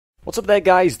What's up there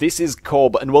guys, this is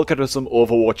Cob and welcome to some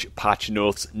Overwatch patch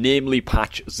notes, namely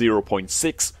patch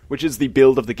 0.6, which is the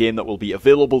build of the game that will be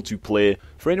available to play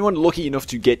for anyone lucky enough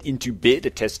to get into beta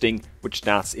testing, which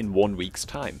starts in 1 week's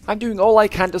time. I'm doing all I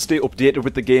can to stay updated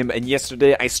with the game, and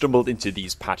yesterday I stumbled into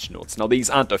these patch notes. Now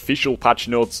these aren't official patch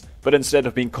notes, but instead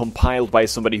have been compiled by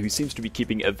somebody who seems to be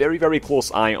keeping a very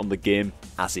close eye on the game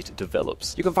as it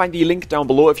develops. You can find the link down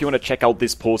below if you want to check out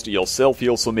this post yourself. He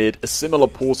also made a similar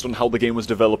post on how the game was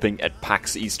developing at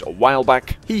PAX East a while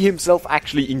back. He himself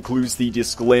actually includes the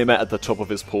disclaimer at the top of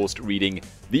his post reading,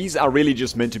 "These are really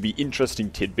just meant to be interesting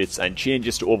tidbits and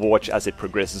changes to Overwatch as it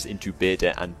progresses into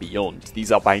beta and beyond.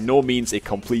 These are by no means a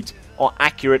complete or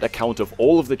accurate account of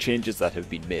all of the changes that have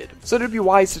been made." So it would be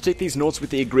wise to take these notes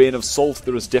with a grain of salt.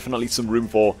 There is definitely some room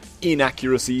for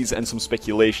inaccuracies and some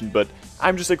speculation, but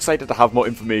I'm just excited to have more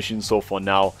information, so for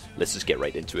now, let's just get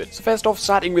right into it. So first off,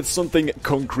 starting with something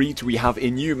concrete, we have a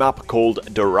new map called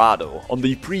Dorado. On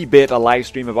the pre-beta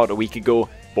livestream about a week ago,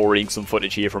 borrowing some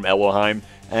footage here from Elohim,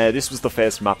 this was the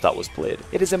first map that was played.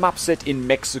 It is a map set in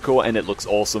Mexico and it looks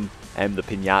awesome. The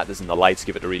pinatas and the lights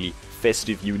give it a really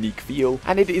festive, unique feel.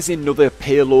 And it is another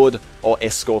payload or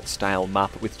escort style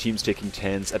map with teams taking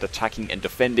turns at attacking and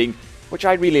defending, which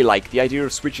I really like. The idea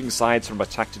of switching sides from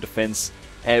attack to defense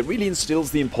really instills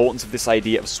the importance of this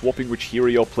idea of swapping which hero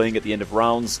you're playing at the end of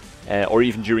rounds, or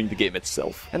even during the game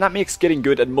itself. And that makes getting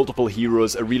good at multiple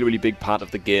heroes a really big part of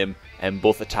the game,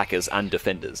 both attackers and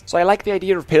defenders. So I like the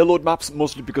idea of payload maps,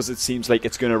 mostly because it seems like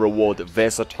it's going to reward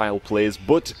versatile plays,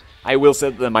 but I will say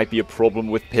that there might be a problem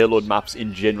with payload maps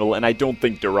in general, and I don't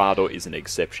think Dorado is an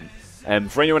exception.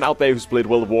 For anyone out there who's played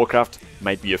World of Warcraft,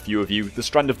 might be a few of you, the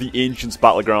Strand of the Ancients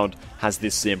battleground has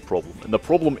this same problem. And the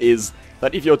problem is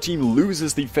that if your team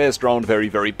loses the first round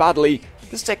very badly,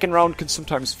 the second round can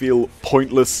sometimes feel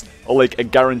pointless or like a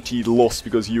guaranteed loss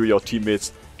because you or your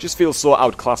teammates just feel so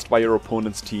outclassed by your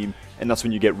opponent's team, and that's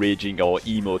when you get raging or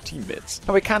emo teammates.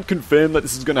 Now I can't confirm that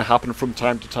this is going to happen from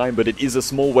time to time, but it is a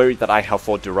small worry that I have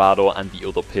for Dorado and the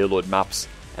other payload maps.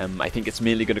 I think it's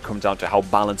mainly going to come down to how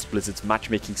balanced Blizzard's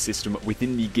matchmaking system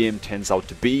within the game turns out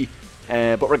to be.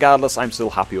 But regardless, I'm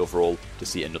still happy overall to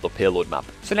see another payload map.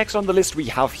 So next on the list we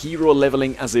have hero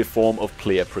leveling as a form of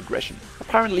player progression.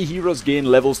 Apparently heroes gain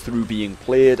levels through being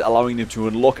played, allowing them to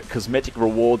unlock cosmetic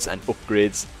rewards and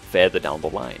upgrades further down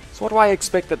the line. So what do I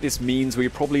expect that this means?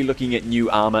 We're probably looking at new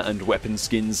armor and weapon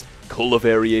skins, color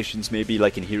variations maybe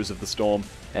like in Heroes of the Storm,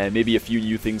 maybe a few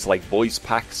new things like voice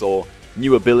packs or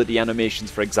new ability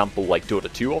animations, for example, like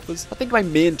Dota 2 offers. I think my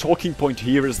main talking point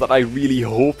here is that I really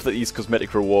hope that these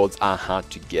cosmetic rewards are hard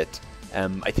to get.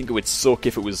 I think it would suck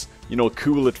if it was,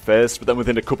 cool at first, but then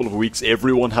within a couple of weeks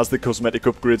everyone has the cosmetic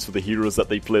upgrades for the heroes that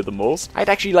they play the most. I'd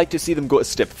actually like to see them go a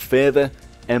step further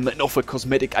and offer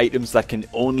cosmetic items that can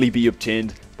only be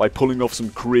obtained by pulling off some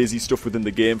crazy stuff within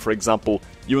the game. For example,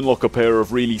 you unlock a pair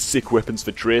of really sick weapons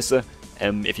for Tracer,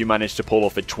 if you manage to pull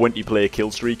off a 20-player kill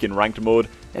streak in ranked mode,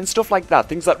 and stuff like that,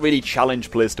 things that really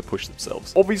challenge players to push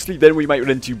themselves. Obviously then we might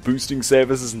run into boosting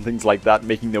services and things like that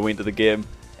making their way into the game,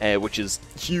 which is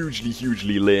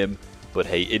hugely lame, but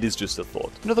hey, it is just a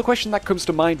thought. Another question that comes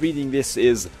to mind reading this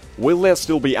is, will there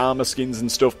still be armor skins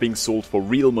and stuff being sold for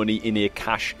real money in a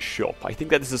cash shop? I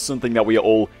think that this is something that we are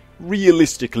all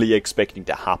realistically expecting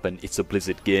to happen. It's a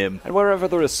Blizzard game, and wherever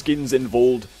there are skins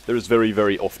involved, there is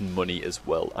very often money as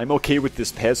well. I'm okay with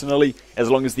this personally, as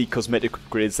long as the cosmetic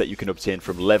upgrades that you can obtain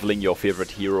from leveling your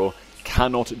favorite hero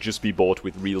cannot just be bought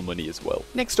with real money as well.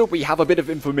 Next up, we have a bit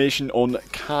of information on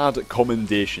card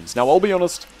commendations. Now, I'll be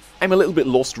honest, I'm a little bit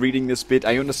lost reading this bit.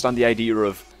 I understand the idea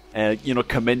of,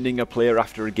 commending a player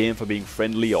after a game for being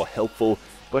friendly or helpful,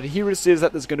 but here it says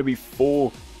that there's going to be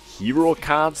 4 hero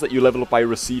cards that you level up by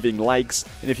receiving likes,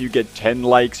 and if you get 10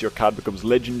 likes, your card becomes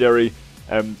legendary.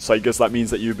 So I guess that means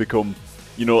that you become,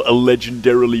 a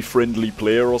legendarily friendly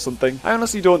player or something. I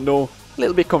honestly don't know. A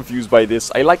little bit confused by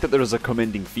this. I like that there is a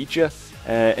commending feature,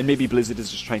 and maybe Blizzard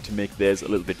is just trying to make theirs a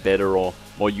little bit better or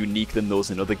more unique than those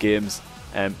in other games.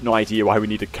 No idea why we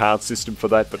need a card system for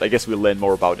that, but I guess we'll learn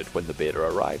more about it when the beta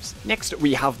arrives. Next,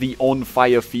 we have the On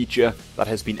Fire feature that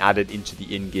has been added into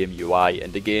the in-game UI,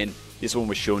 and again, this one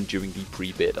was shown during the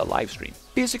pre-beta livestream.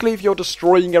 Basically, if you're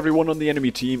destroying everyone on the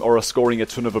enemy team or are scoring a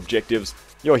ton of objectives,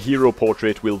 your hero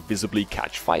portrait will visibly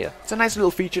catch fire. It's a nice little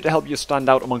feature to help you stand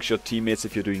out amongst your teammates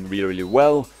if you're doing really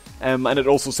well, and it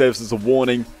also serves as a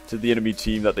warning to the enemy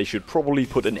team that they should probably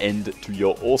put an end to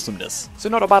your awesomeness. So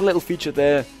not a bad little feature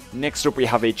there. Next up we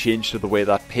have a change to the way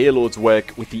that payloads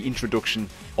work with the introduction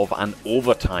of an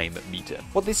overtime meter.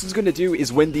 What this is going to do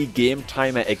is when the game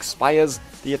timer expires,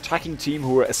 the attacking team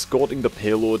who are escorting the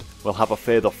payload will have a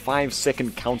further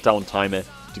 5-second countdown timer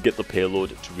to get the payload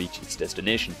to reach its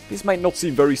destination. This might not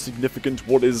seem very significant,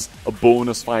 what is a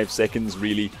bonus 5 seconds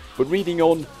really, but reading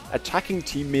on, attacking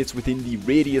teammates within the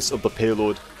radius of the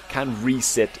payload can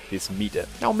reset this meter.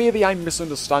 Now maybe I'm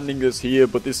misunderstanding this here,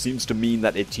 but this seems to mean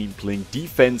that a team playing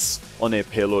defense on a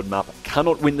payload map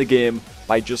cannot win the game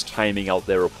by just timing out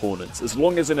their opponents. As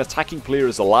long as an attacking player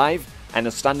is alive and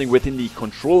is standing within the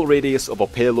control radius of a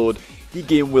payload, the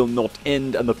game will not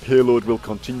end and the payload will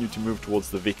continue to move towards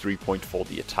the victory point for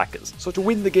the attackers. So to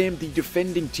win the game, the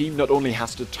defending team not only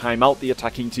has to time out the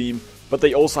attacking team, but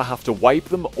they also have to wipe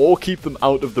them or keep them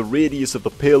out of the radius of the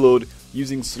payload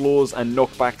using slows and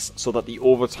knockbacks so that the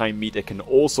overtime meter can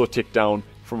also tick down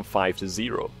from 5 to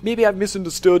 0. Maybe I've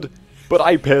misunderstood, but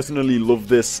I personally love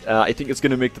this. I think it's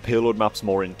going to make the payload maps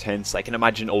more intense. I can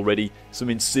imagine already some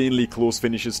insanely close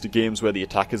finishes to games where the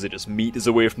attackers are just meters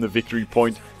away from the victory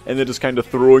point and they're just kind of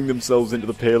throwing themselves into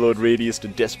the payload radius to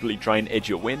desperately try and edge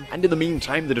a win. And in the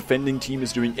meantime, the defending team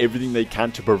is doing everything they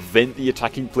can to prevent the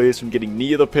attacking players from getting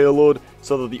near the payload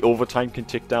so that the overtime can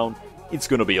tick down. It's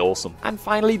going to be awesome. And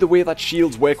finally, the way that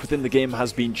shields work within the game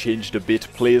has been changed a bit.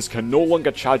 Players can no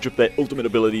longer charge up their ultimate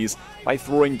abilities by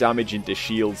throwing damage into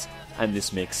shields, and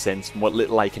this makes sense. From what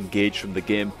little I can gauge from the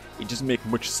game, it doesn't make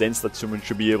much sense that someone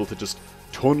should be able to just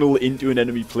tunnel into an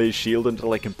enemy player's shield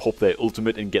until they can pop their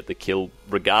ultimate and get the kill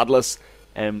regardless.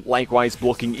 Likewise,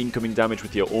 blocking incoming damage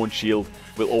with your own shield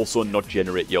will also not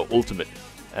generate your ultimate.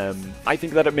 I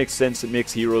think that it makes sense. It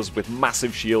makes heroes with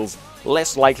massive shields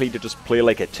less likely to just play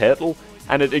like a turtle,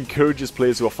 and it encourages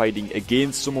players who are fighting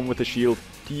against someone with a shield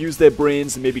to use their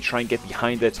brains and maybe try and get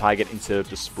behind their target instead of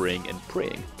just spraying and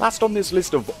praying. Last on this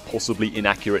list of possibly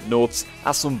inaccurate notes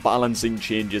are some balancing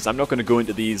changes. I'm not going to go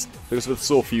into these because with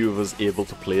so few of us able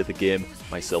to play the game,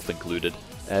 myself included,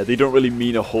 they don't really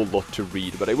mean a whole lot to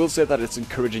read, but I will say that it's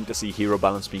encouraging to see hero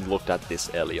balance being looked at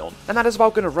this early on. And that is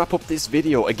about going to wrap up this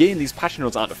video. Again, these patch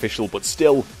notes aren't official, but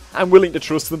still, I'm willing to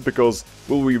trust them because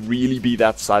will we really be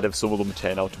that sad if some of them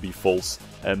turn out to be false?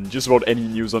 Just about any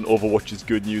news on Overwatch is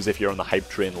good news if you're on the hype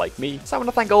train like me. So I want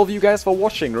to thank all of you guys for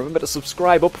watching. Remember to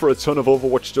subscribe up for a ton of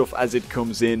Overwatch stuff as it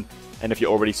comes in. And if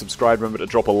you're already subscribed, remember to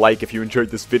drop a like if you enjoyed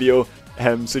this video.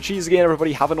 So cheers again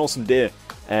everybody, have an awesome day.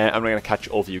 And we're going to catch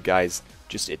all of you guys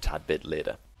just a tad bit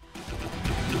later.